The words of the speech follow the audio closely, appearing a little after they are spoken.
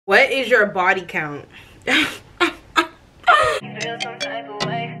What is your body count?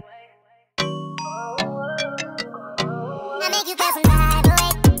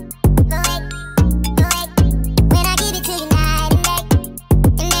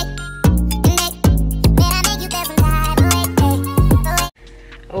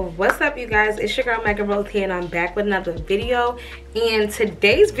 What's up, you guys? It's your girl Meagyyn here, and I'm back with another video. And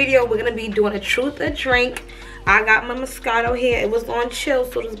today's video, we're gonna be doing a truth or drink. I got my Moscato here. It was on chill,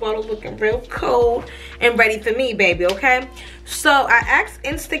 so this bottle's looking real cold and ready for me, baby. Okay, so I asked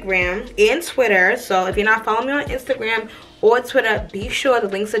Instagram and Twitter. So if you're not following me on Instagram or Twitter, be sure the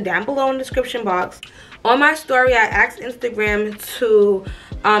links are down below in the description box. On my story, I asked Instagram to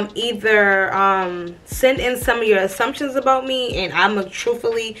either send in some of your assumptions about me, and I'm gonna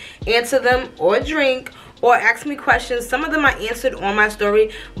truthfully answer them, or drink, or ask me questions. Some of them I answered on my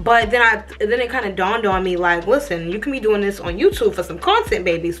story, but then it kind of dawned on me, like, listen, you can be doing this on YouTube for some content,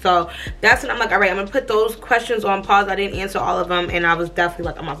 baby. So that's when I'm like, all right, I'm gonna put those questions on pause. I didn't answer all of them, and I was definitely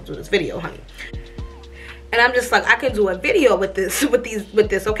like, I'm about to do this video, honey. And I'm just like, I can do a video with this,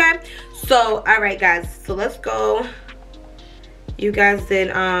 okay? So, all right, guys. So let's go. You guys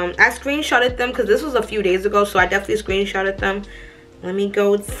did. I screenshotted them because this was a few days ago, so I definitely screenshotted them. Let me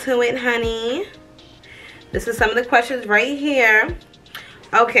go to it, honey. This is some of the questions right here.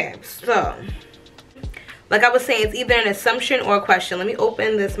 Okay, so like I was saying, it's either an assumption or a question. Let me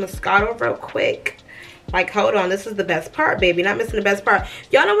open this Moscato real quick. Like, hold on, this is the best part, baby. Not missing the best part.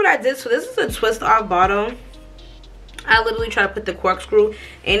 Y'all know what I did? So this is a twist off bottle. I literally tried to put the corkscrew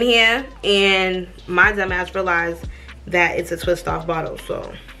in here, and my dumb ass realized that it's a twist off bottle.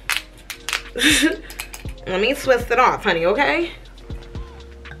 So let me twist it off, honey, okay?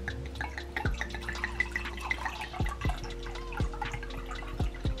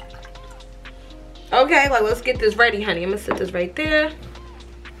 Okay, like, let's get this ready, honey. I'm gonna set this right there.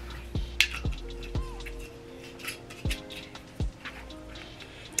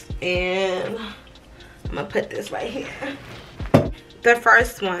 And I'm gonna put this right here. The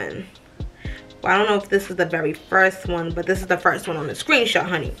first one. Well, I don't know if this is the very first one, but this is the first one on the screenshot,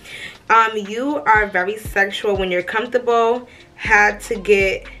 honey. You are very sexual when you're comfortable.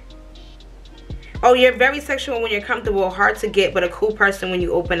 You're very sexual when you're comfortable, hard to get, but a cool person when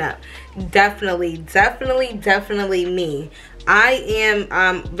you open up. Definitely me. I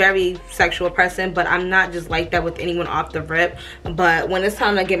am very sexual person, but I'm not just like that with anyone off the rip. But when it's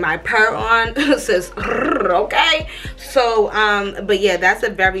time to get my purr on, sis, okay? So, but yeah, that's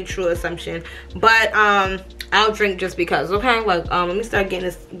a very true assumption. But I'll drink just because, okay? Like, let me start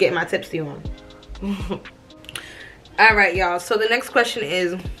getting my tipsy on. All right, y'all. So the next question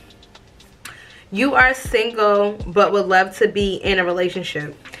is, you are single but would love to be in a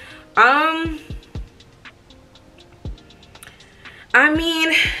relationship. I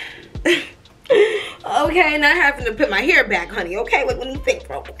mean, okay, not having to put my hair back, honey, okay? Like, let me think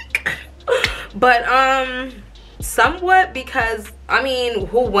real quick. But somewhat, because I mean,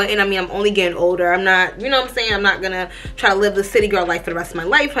 who wouldn't? I mean, I'm only getting older. I'm not, you know what I'm saying, I'm not gonna try to live the city girl life for the rest of my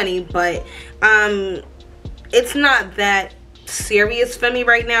life, honey. But it's not that serious for me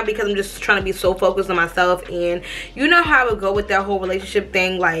right now, because I'm just trying to be so focused on myself. And you know how I would go with that whole relationship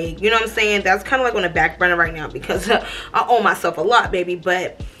thing, like, you know what I'm saying, that's kind of like on the back burner right now, because I owe myself a lot, baby.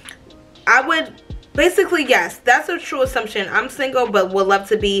 But I would basically, yes, that's a true assumption. I'm single but would love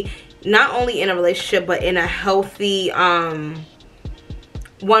to be not only in a relationship but in a healthy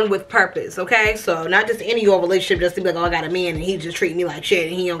one with purpose, okay? So not just any old relationship just to be like, oh, I got a man and he just treat me like shit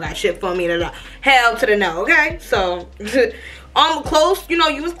and he don't got shit for me. Hell to the no, okay? So I'm close, you know,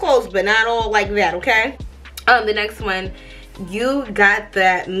 you was close, but not all like that, okay? The next one, you got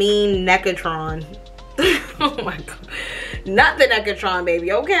that mean neckatron. Oh my god, not the neckatron,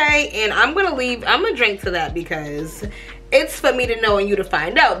 baby, okay? And I'm gonna drink to that because it's for me to know and you to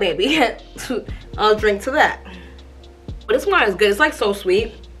find out, baby. I'll drink to that. But this one is good. It's like so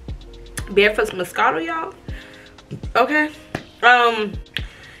sweet. Barefoot Moscato, y'all. Okay.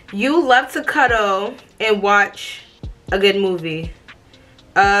 You love to cuddle and watch a good movie.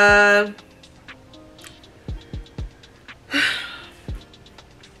 Cuddle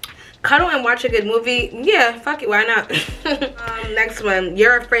and watch a good movie. Yeah, fuck it, why not? Next one.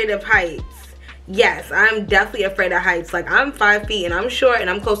 You're afraid of heights. Yes, I'm definitely afraid of heights. Like, I'm 5 feet and I'm short and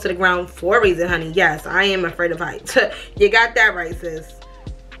I'm close to the ground for a reason, honey. Yes, I am afraid of heights. You got that right, sis.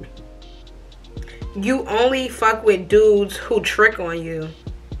 You only fuck with dudes who trick on you.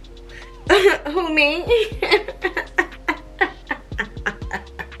 Who, me?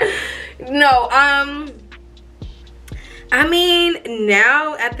 No, I mean,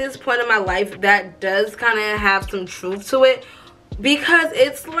 now at this point in my life, that does kind of have some truth to it. Because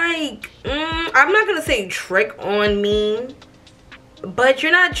it's like, I'm not gonna say trick on me, but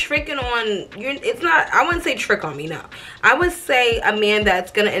you're not tricking on, it's not, I wouldn't say trick on me, no. I would say a man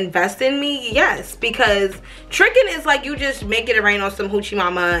that's gonna invest in me, yes. Because tricking is like you just making it rain on some hoochie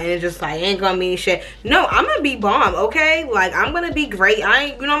mama and it's just like, ain't gonna mean shit. No, I'm gonna be bomb, okay? Like, I'm gonna be great. I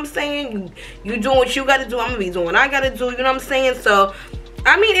ain't, you know what I'm saying? You doing what you gotta do, I'm gonna be doing what I gotta do, you know what I'm saying? So,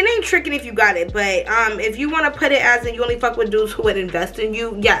 I mean, it ain't tricking if you got it, but if you want to put it as in you only fuck with dudes who would invest in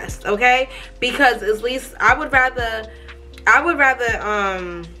you, yes, okay? Because at least I would rather,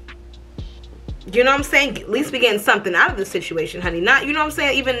 you know what I'm saying, at least be getting something out of the situation, honey. Not, you know what I'm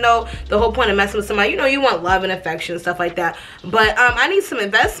saying, even though the whole point of messing with somebody, you know, you want love and affection and stuff like that. But I need some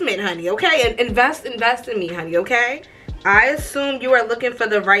investment, honey, okay? And invest in me, honey, okay? I assume you are looking for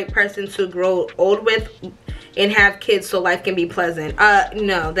the right person to grow old with and have kids so life can be pleasant.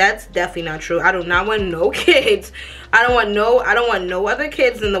 No, that's definitely not true. I do not want no kids. I don't want no other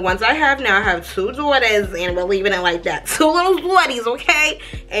kids than the ones I have now. I have 2 daughters and we're leaving it like that. 2 little boys, okay?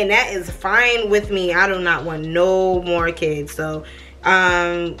 And that is fine with me. I do not want no more kids. So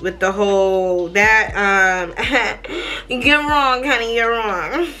with the whole that you're wrong, honey, you're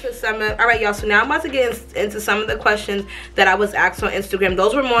wrong. All right, y'all, so now I'm about to get into some of the questions that I was asked on Instagram.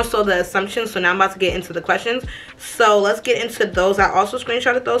 Those were more so the assumptions, so now I'm about to get into the questions. So let's get into those. I also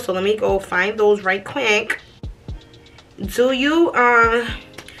screenshotted those, so let me go find those right quick. Do you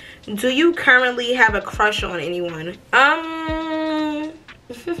currently have a crush on anyone?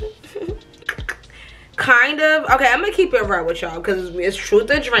 Kind of. Okay, I'm gonna keep it real with y'all because it's truth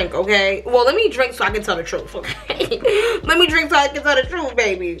or drink, okay? Well, let me drink so I can tell the truth, okay? Let me drink so I can tell the truth,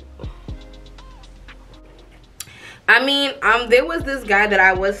 baby. I mean, there was this guy that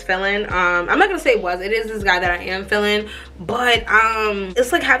I was feeling. I'm not gonna say it is this guy that I am feeling, but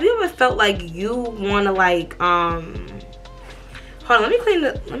it's like, have you ever felt like you wanna like hold on,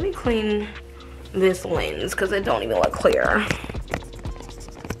 let me clean this lens because it don't even look clear.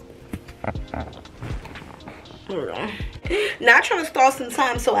 Not trying to stall some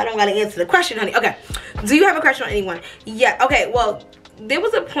time so I don't gotta answer the question, honey. Okay, do you have a crush on anyone? Yeah. Okay, well, there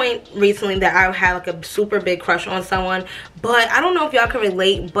was a point recently that I had like a super big crush on someone, but I don't know if y'all can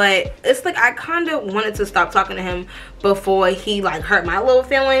relate, but it's like I kind of wanted to stop talking to him before he like hurt my little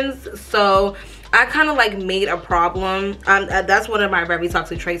feelings. So I kind of like made a problem. That's one of my very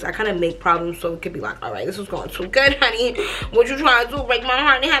toxic traits. I kind of make problems so it could be like, all right, this is going too good, honey. What you trying to do? Break my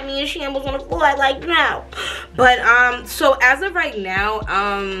heart and have me in shambles on the floor? Like, no. But so as of right now,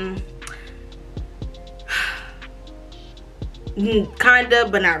 kind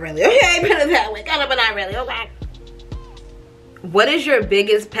of, but not really. Okay, put it that way. Kind of, but not really. Okay. What is your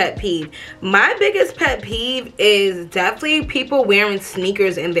biggest pet peeve? My biggest pet peeve is definitely people wearing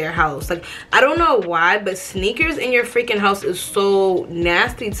sneakers in their house. Like, I don't know why, but sneakers in your freaking house is so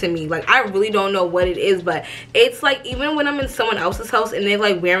nasty to me. Like, I really don't know what it is, but it's like, even when I'm in someone else's house and they're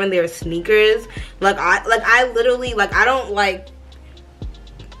like wearing their sneakers, like I literally, like, I don't like,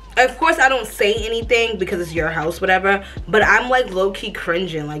 of course I don't say anything because it's your house, whatever, but I'm like low-key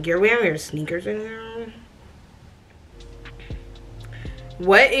cringing. Like, you're wearing your sneakers in there?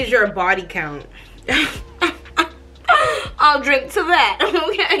 What is your body count? I'll drink to that,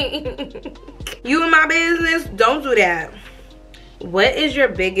 okay? You in my business? Don't do that. What is your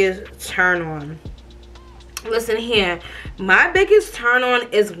biggest turn on? Listen here. My biggest turn on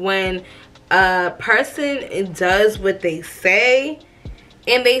is when a person does what they say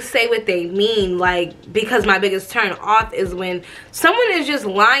and they say what they mean. Like, because my biggest turn off is when someone is just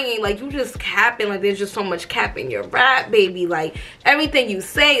lying, like you just capping, like there's just so much cap in your rap, baby. Like, everything you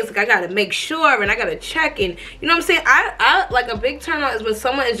say is like, I gotta make sure and I gotta check, and you know what I'm saying? I like, a big turn on is when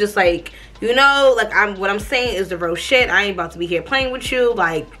someone is just like, you know, like, what I'm saying is the real shit. I ain't about to be here playing with you.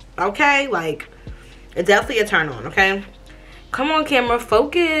 Like, okay, like, it's definitely a turn on, okay? Come on, camera,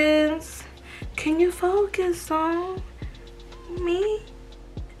 focus. Can you focus on me?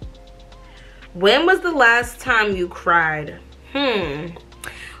 When was the last time you cried? I'm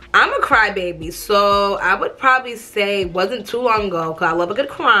a crybaby, so I would probably say wasn't too long ago, because I love a good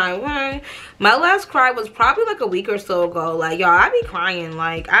cry. Okay? My last cry was probably like a week or so ago. Like, y'all, I be crying.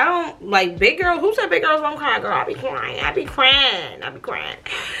 Like, I don't, like, big girls. Who said big girls don't cry? Girl, I be crying. I be crying.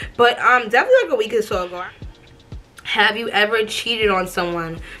 But definitely like a week or so ago. Have you ever cheated on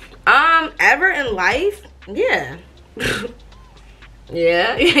someone? Ever in life? Yeah.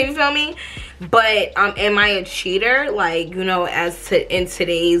 Yeah, you feel me? But am I a cheater? Like, you know, in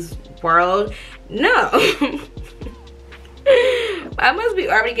today's world? No. I must be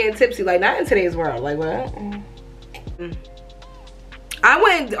already getting tipsy. Like, not in today's world. Like, what?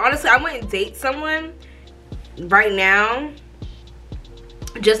 Honestly, I wouldn't date someone right now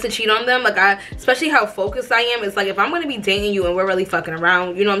just to cheat on them. Like, especially how focused I am, it's like if I'm gonna be dating you and we're really fucking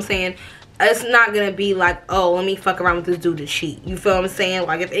around, you know what I'm saying, it's not gonna be like, oh, let me fuck around with this dude to cheat. You feel what I'm saying?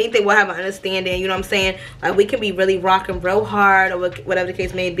 Like, if anything, we'll have an understanding, you know what I'm saying? Like, we can be really rocking real hard, or whatever the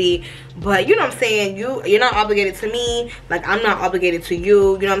case may be, but you know what I'm saying, you're not obligated to me, like I'm not obligated to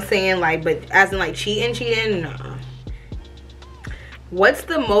you, you know what I'm saying? Like, but as in like cheating, nah. What's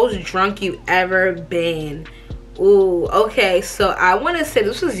the most drunk you ever been? Ooh, okay, so I want to say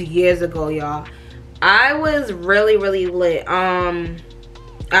this was years ago, y'all. I was really lit.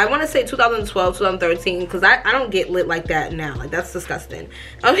 I want to say 2012, 2013, because I don't get lit like that now. Like, that's disgusting.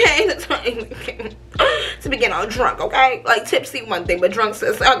 Okay, to be getting all drunk, okay? Like, tipsy one thing, but drunk,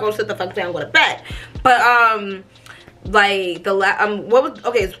 sis, I'll go sit the fuck down and go to bed. But like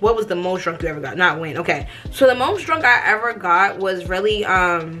what was the most drunk you ever got? Not when. Okay, so the most drunk I ever got was really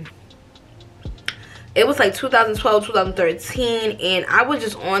it was like 2012, 2013, and I was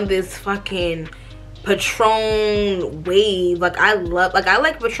just on this fucking Patron wave. Like, I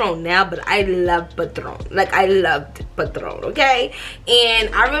like Patron now, but I love Patron. Like, I loved Patron, okay?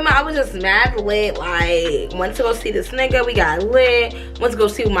 And I remember I was just mad lit. Like, went to go see this nigga, we got lit. Went to go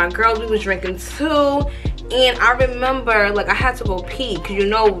see with my girls, we was drinking too. And I remember, like, I had to go pee, because you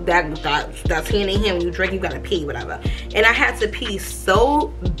know that's hand in hand. When you drink, you gotta pee, whatever. And I had to pee so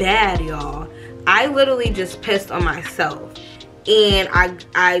bad, y'all. I literally just pissed on myself. And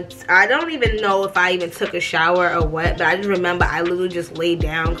I don't even know if I even took a shower or what, but I just remember I literally just laid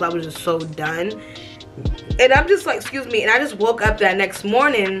down because I was just so done. And I'm just like, excuse me, and I just woke up that next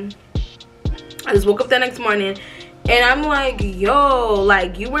morning. And I'm like, yo,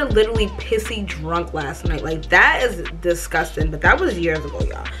 like, you were literally pissy drunk last night. Like, that is disgusting. But that was years ago,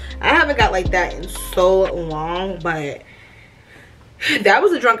 y'all. I haven't got like that in so long, but that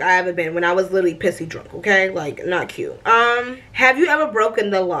was the drunk I ever been, when I was literally pissy drunk, okay? Like, not cute. Have you ever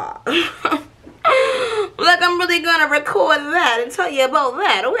broken the law? Like, I'm really gonna record that and tell you about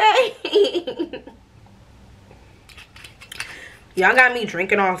that, okay? Y'all got me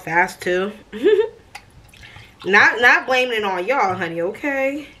drinking all fast too. Not blaming it on y'all, honey,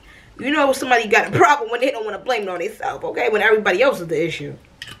 okay? You know somebody got a problem when they don't want to blame it on themselves, okay? When everybody else is the issue.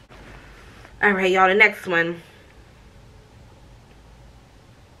 Alright, y'all, the next one.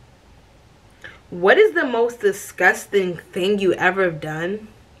 What is the most disgusting thing you ever done?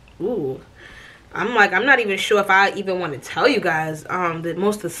 Ooh. I'm not even sure if I even want to tell you guys. The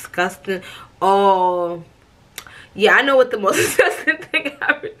most disgusting. Oh. Yeah, I know what the most disgusting thing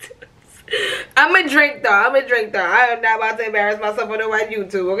I ever did is. I'm a drink though. I am not about to embarrass myself on my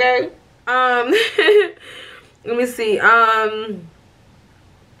YouTube, okay? Let me see.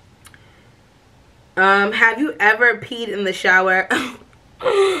 Have you ever peed in the shower?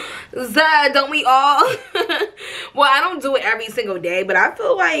 Zah, don't we all? Well, I don't do it every single day, but I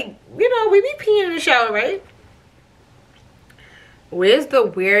feel like, you know, we be peeing in the shower, right? Where's the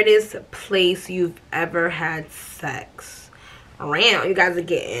weirdest place you've ever had sex? Around, you guys are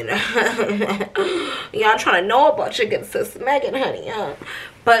getting y'all trying to know about your good sis Meagyyn, honey, huh?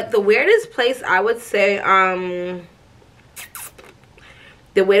 But the weirdest place, I would say,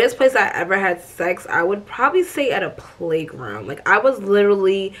 the weirdest place I ever had sex, I would probably say at a playground. Like, I was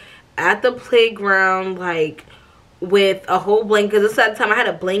literally at the playground, like, with a whole blanket. This at the time I had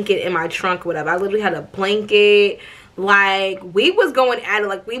a blanket in my trunk or whatever. I literally had a blanket. Like, we was going at it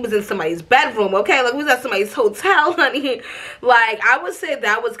like we was in somebody's bedroom, okay? Like, we was at somebody's hotel, honey. Like, I would say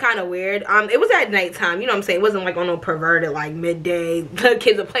that was kind of weird. It was at nighttime, you know what I'm saying? It wasn't like on no perverted, like, midday. The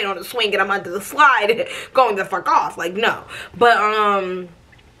kids are playing on the swing and I'm under the slide going the fuck off. Like, no. But,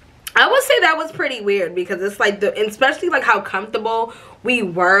 I would say that was pretty weird, because it's like, especially like how comfortable we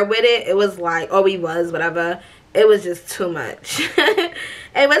were with it. It was like, oh, we was, whatever. It was just too much. It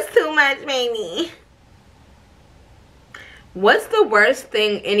was too much, baby. What's the worst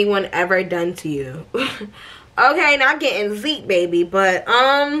thing anyone ever done to you? Okay, not getting Zeke, baby, but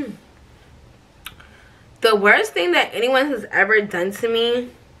the worst thing that anyone has ever done to me.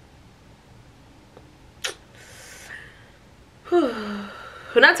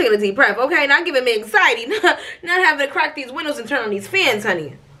 We're not taking a deep breath, okay? Not giving me anxiety. Not having to crack these windows and turn on these fans,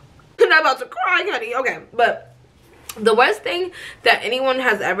 honey. I'm not about to cry, honey. Okay, but the worst thing that anyone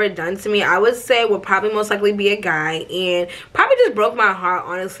has ever done to me, I would say, would probably most likely be a guy, and probably just broke my heart,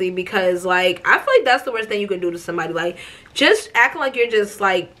 honestly, because, like, I feel like that's the worst thing you can do to somebody. Like, just acting like you're just,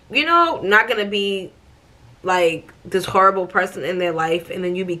 like, you know, not gonna be like this horrible person in their life, and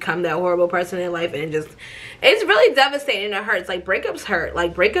then you become that horrible person in their life, and it's really devastating. It hurts. Like, breakups hurt.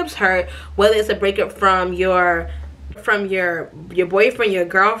 Like, breakups hurt, whether it's a breakup from your boyfriend, your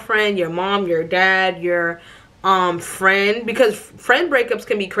girlfriend, your mom, your dad, your friend, because friend breakups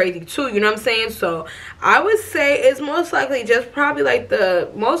can be crazy too, you know what I'm saying? So I would say it's most likely just probably like the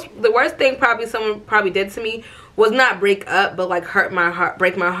worst thing probably someone probably did to me was not break up, but like hurt my heart,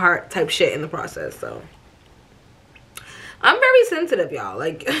 break my heart type shit in the process. So I'm very sensitive, y'all.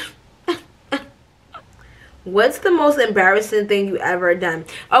 Like what's the most embarrassing thing you ever done?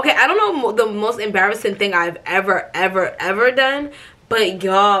 Okay, I don't know the most embarrassing thing I've ever done, but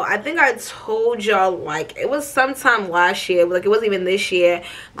y'all, I think I told y'all, like, it was sometime last year, like, it wasn't even this year.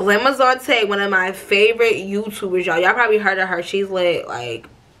 Glamazante, one of my favorite YouTubers, y'all probably heard of her. She's lit, like,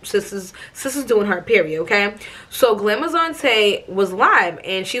 sis is doing her period, okay? So Glamazante was live,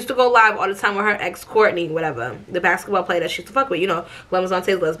 and she used to go live all the time with her ex Courtney, whatever, the basketball player that she used to fuck with, you know,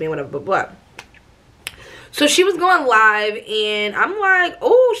 Glamazante's lesbian, whatever, blah blah. So she was going live, and I'm like,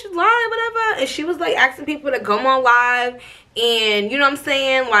 oh, she's live, whatever. And she was like asking people to come on live, and you know what I'm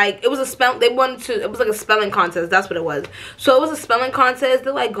saying? Like, it was it was like a spelling contest. That's what it was. So it was a spelling contest.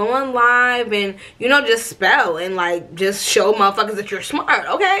 They're like, go on live and, you know, just spell and like just show motherfuckers that you're smart,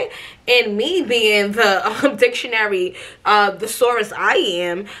 okay? And me being the dictionary thesaurus I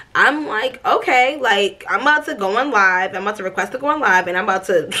am, I'm like, okay, like, I'm about to go on live. I'm about to request to go on live, and I'm about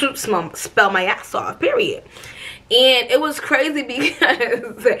to spell my ass off, period. And it was crazy because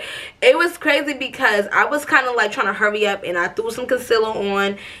I was kind of like trying to hurry up, and I threw some concealer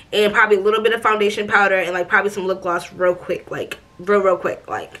on and probably a little bit of foundation powder and like probably some lip gloss real quick, like real quick,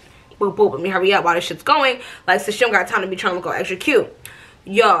 like boop boop, let me hurry up while this shit's going, like, so she don't got time to be trying to look all extra cute.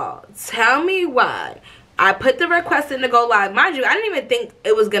 Y'all, tell me why I put the request in to go live. Mind you, I didn't even think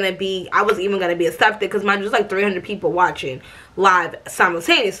it was gonna be, I was even gonna be accepted, because mind you, there's like 300 people watching live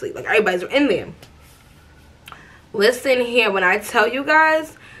simultaneously, like everybody's in there. Listen here, when I tell you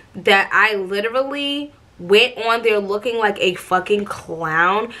guys that I literally went on there looking like a fucking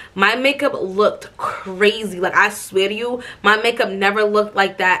clown. My makeup looked crazy. Like, I swear to you, my makeup never looked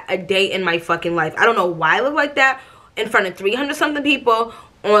like that a day in my fucking life. I don't know why I look like that in front of 300 something people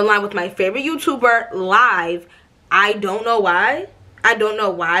online with my favorite YouTuber live. I don't know why. I don't know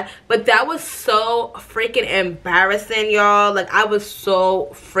why, but that was so freaking embarrassing, y'all. Like, I was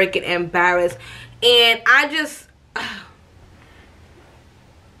so freaking embarrassed, and I just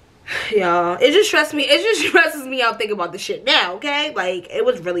y'all, it just stresses me out thinking about this shit now, okay? Like, it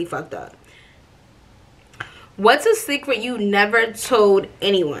was really fucked up. What's a secret you never told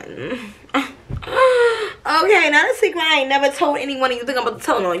anyone? Okay, not a secret I ain't never told anyone, and you think I'm about to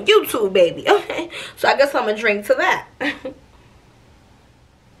tell it on YouTube, baby. Okay, so I guess I'm gonna drink to that.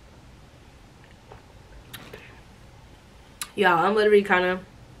 Y'all, I'm literally kind of,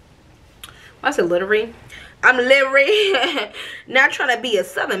 I said literally, I'm literally not trying to be a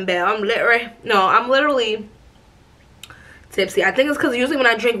Southern belle. I'm literally tipsy. I think it's because usually when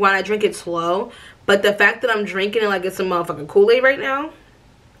I drink wine, I drink it slow. But the fact that I'm drinking it like it's some motherfucking Kool-Aid right now,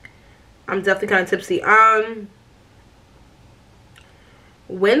 I'm definitely kind of tipsy.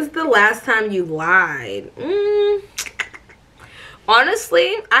 When's the last time you lied?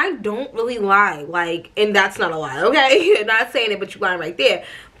 Honestly, I don't really lie. Like, and that's not a lie, okay? Not saying it, but you lying right there.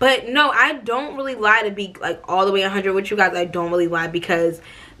 But no, I don't really lie to be like all the way 100 with you guys. I don't really lie because,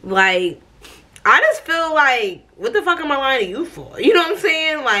 like, I just feel like, what the fuck am I lying to you for? You know what I'm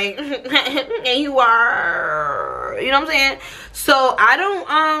saying? Like, and you are, you know what I'm saying? So I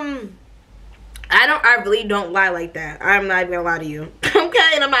really don't lie like that. I'm not even gonna lie to you.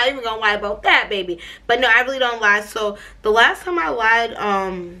 Okay, and I'm not even gonna lie about that, baby. But no, I really don't lie. So the last time I lied,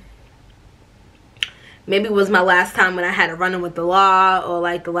 maybe it was my last time when I had a run-in with the law, or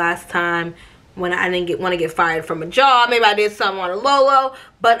like the last time when I didn't want to get fired from a job. Maybe I did something on a low.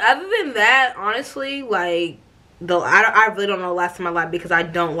 But other than that, honestly, like, I really don't know the last time I lied, because I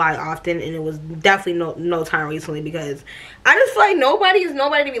don't lie often, and it was definitely no time recently, because I just feel like nobody is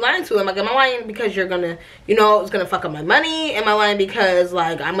nobody to be lying to. I'm like, am I lying because you're gonna, you know, it's gonna fuck up my money? Am I lying because,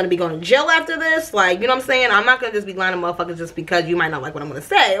 like, I'm gonna be going to jail after this? Like, you know what I'm saying? I'm not gonna just be lying to motherfuckers just because you might not like what I'm gonna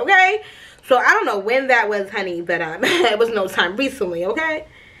say, okay? So I don't know when that was, honey, but it was no time recently, okay?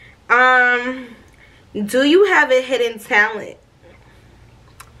 Do you have a hidden talent?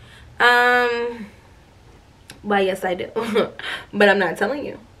 Why, yes, I do. But I'm not telling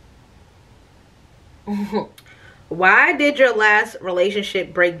you. Why did your last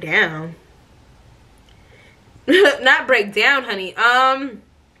relationship break down? Not break down, honey.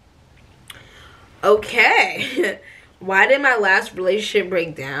 Okay. Why did my last relationship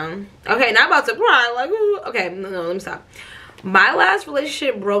break down? Okay, not about to cry. Like, ooh. Okay, no, let me stop. My last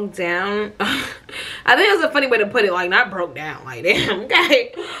relationship broke down. I think that's a funny way to put it. Like, not broke down. Like, damn,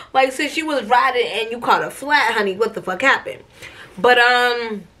 okay. Like, since you was riding and you caught a flat, honey, what the fuck happened? But,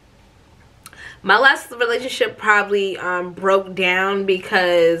 My last relationship probably broke down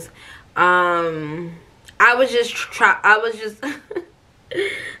because I was just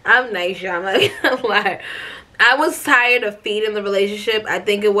I'm nice, y'all. I'm not gonna lie. I was tired of feeding the relationship. I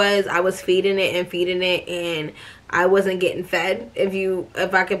think it was. I was feeding it, and I wasn't getting fed,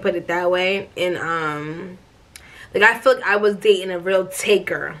 if I can put it that way. And like, I feel like I was dating a real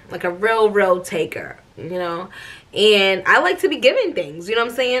taker, like a real taker, you know. And I like to be given things, you know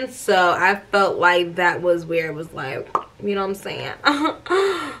what I'm saying? So I felt like that was where it was like, you know what I'm saying?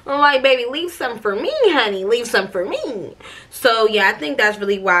 I'm like, baby, leave some for me, honey. Leave some for me. So yeah, I think that's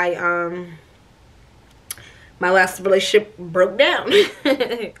really why my last relationship broke down.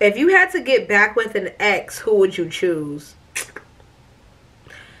 If you had to get back with an ex, who would you choose?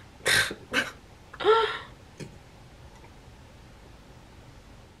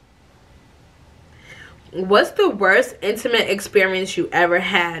 What's the worst intimate experience you ever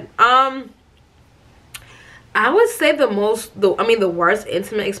had? I would say the worst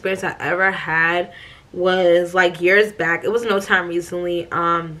intimate experience I ever had was like years back. It was no time recently.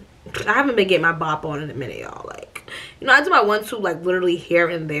 I haven't been getting my bop on in a minute, y'all. Like, you know, I do my 1-2 like literally here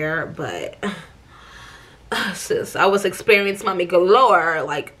and there, but sis, I was experiencing mommy galore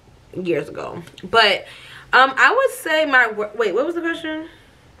like years ago. But I would say wait, what was the question?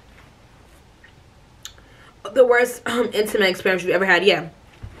 The worst intimate experience you ever had? Yeah,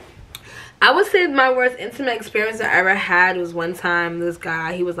 I would say my worst intimate experience I ever had was one time this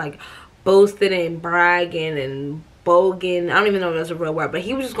guy, he was like boasting and bragging and bogan, I don't even know if that's a real word, but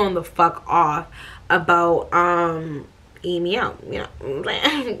he was just going the fuck off about eating me out, you know, like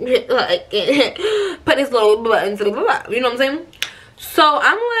put his little buttons, you know what I'm saying? So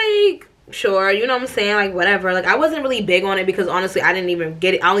I'm like, sure, you know what I'm saying, like whatever. Like, I wasn't really big on it because honestly I didn't even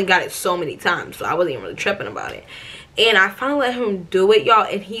get it. I only got it so many times, so I wasn't even really tripping about it. And I finally let him do it, y'all,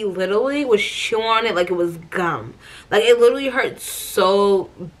 and he literally was chewing on it like it was gum. Like, it literally hurt so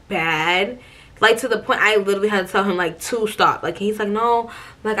bad, like to the point I literally had to tell him like to stop. Like, he's like, no,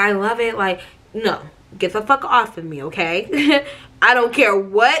 like I love it. Like, no, get the fuck off of me, okay? I don't care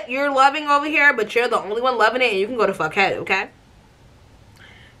what you're loving over here, but you're the only one loving it, and you can go to fuck head, okay?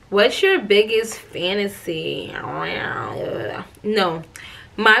 What's your biggest fantasy? No,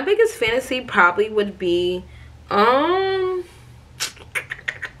 my biggest fantasy probably would be I'm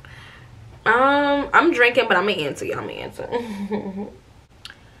drinking, but I'm gonna answer y'all.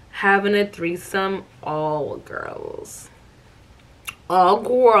 Having a threesome, all girls,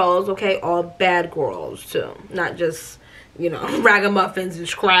 okay, all bad girls too, not just, you know, ragamuffins and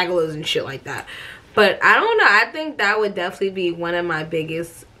scragglers and shit like that. But I don't know, I think that would definitely be one of my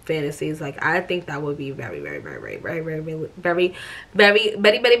biggest fantasies. Like, I think that would be very lit,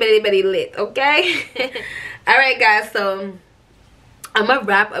 okay? All right, guys, so I'm gonna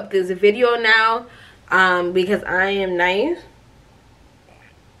wrap up this video now because I am nice.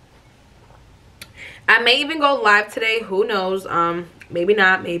 I may even go live today, who knows? Maybe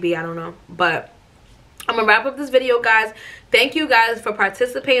not, maybe, I don't know, but I'm gonna wrap up this video, guys. Thank you guys for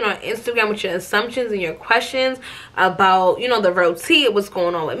participating on Instagram with your assumptions and your questions about, you know, the routine, what's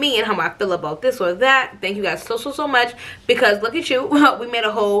going on with me and how I feel about this or that. Thank you guys so much, because look at you, we made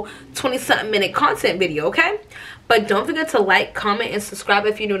a whole 20-something minute content video, okay? But don't forget to like, comment, and subscribe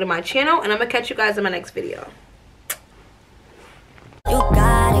if you're new to my channel, and I'm gonna catch you guys in my next video. You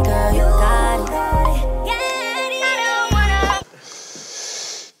got it, girl, you got it.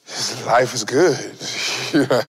 Life is good.